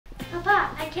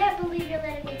Papa, I can't believe you're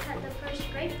letting me cut the first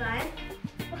grapevine.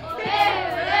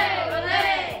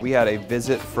 We had a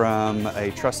visit from a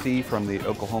trustee from the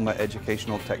Oklahoma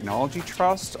Educational Technology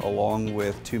Trust along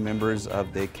with 2 members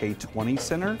of the K20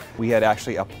 Center. We had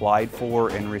actually applied for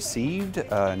and received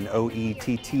an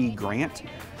OETT grant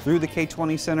through the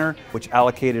K20 Center, which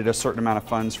allocated a certain amount of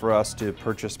funds for us to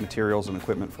purchase materials and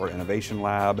equipment for our innovation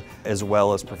lab, as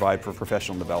well as provide for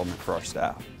professional development for our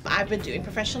staff. I've been doing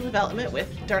professional development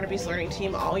with Darnaby's learning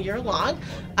team all year long,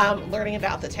 learning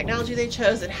about the technology they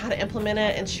chose and how to implement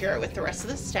it and share it with the rest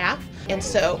of the staff. And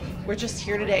so we're just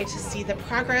here today to see the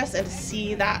progress and to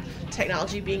see that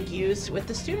technology being used with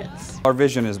the students. Our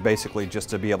vision is basically just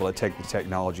to be able to take the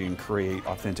technology and create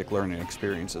authentic learning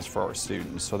experiences for our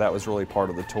students. So that was really part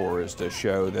of the tour, is to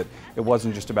show that it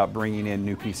wasn't just about bringing in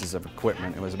new pieces of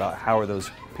equipment, it was about how are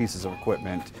those pieces of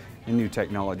equipment and new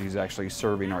technologies actually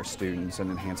serving our students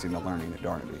and enhancing the learning at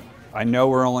Darnaby. I know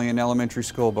we're only in elementary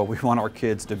school, but we want our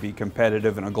kids to be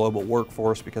competitive in a global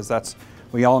workforce, because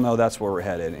we all know that's where we're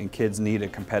headed, and kids need a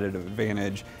competitive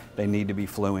advantage. They need to be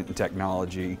fluent in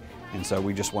technology, and so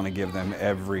we just want to give them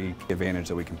every advantage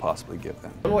that we can possibly give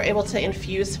them. When we're able to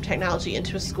infuse technology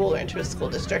into a school or into a school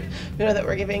district, we know that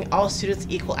we're giving all students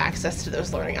equal access to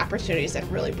those learning opportunities and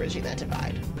really bridging that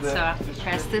divide. So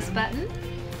press this button.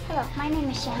 Hello, my name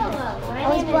is Shannon.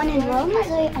 I was born in Rome,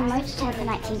 Missouri on March 10th,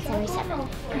 1977.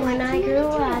 When I grew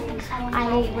up,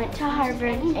 I went to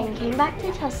Harvard and came back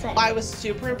to Tulsa. I was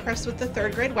super impressed with the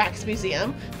 3rd grade wax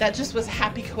museum. That just was a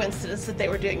happy coincidence that they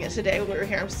were doing it today when we were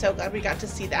here. I'm so glad we got to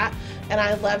see that. And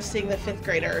I love seeing the 5th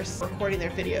graders recording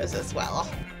their videos as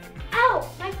well. Ow,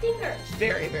 my finger.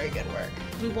 Very, very good work.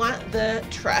 We want the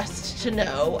trust to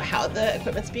know how the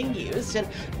equipment's being used, and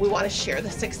we want to share the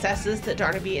successes that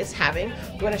Darnaby is having.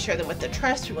 We want to share them with the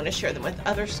trust. We want to share them with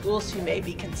other schools who may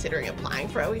be considering applying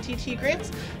for OETT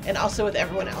grants, and also with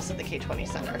everyone else at the K20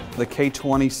 Center. The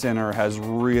K20 Center has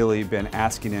really been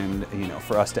asking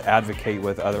for us to advocate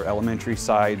with other elementary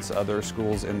sites, other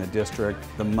schools in the district.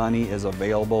 The money is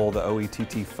available. The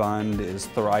OETT fund is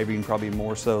thriving probably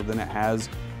more so than it has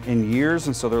in years,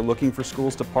 and so they're looking for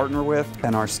schools to partner with,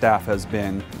 and our staff has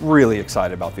been really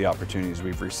excited about the opportunities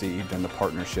we've received and the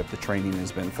partnership. The training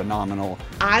has been phenomenal.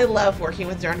 I love working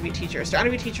with Darnaby teachers.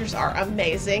 Darnaby teachers are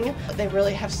amazing. They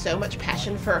really have so much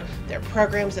passion for their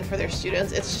programs and for their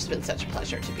students. It's just been such a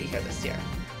pleasure to be here this year.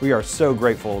 We are so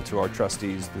grateful to our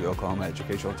trustees, the Oklahoma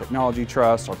Educational Technology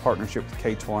Trust, our partnership with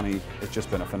K20. It's just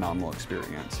been a phenomenal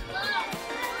experience.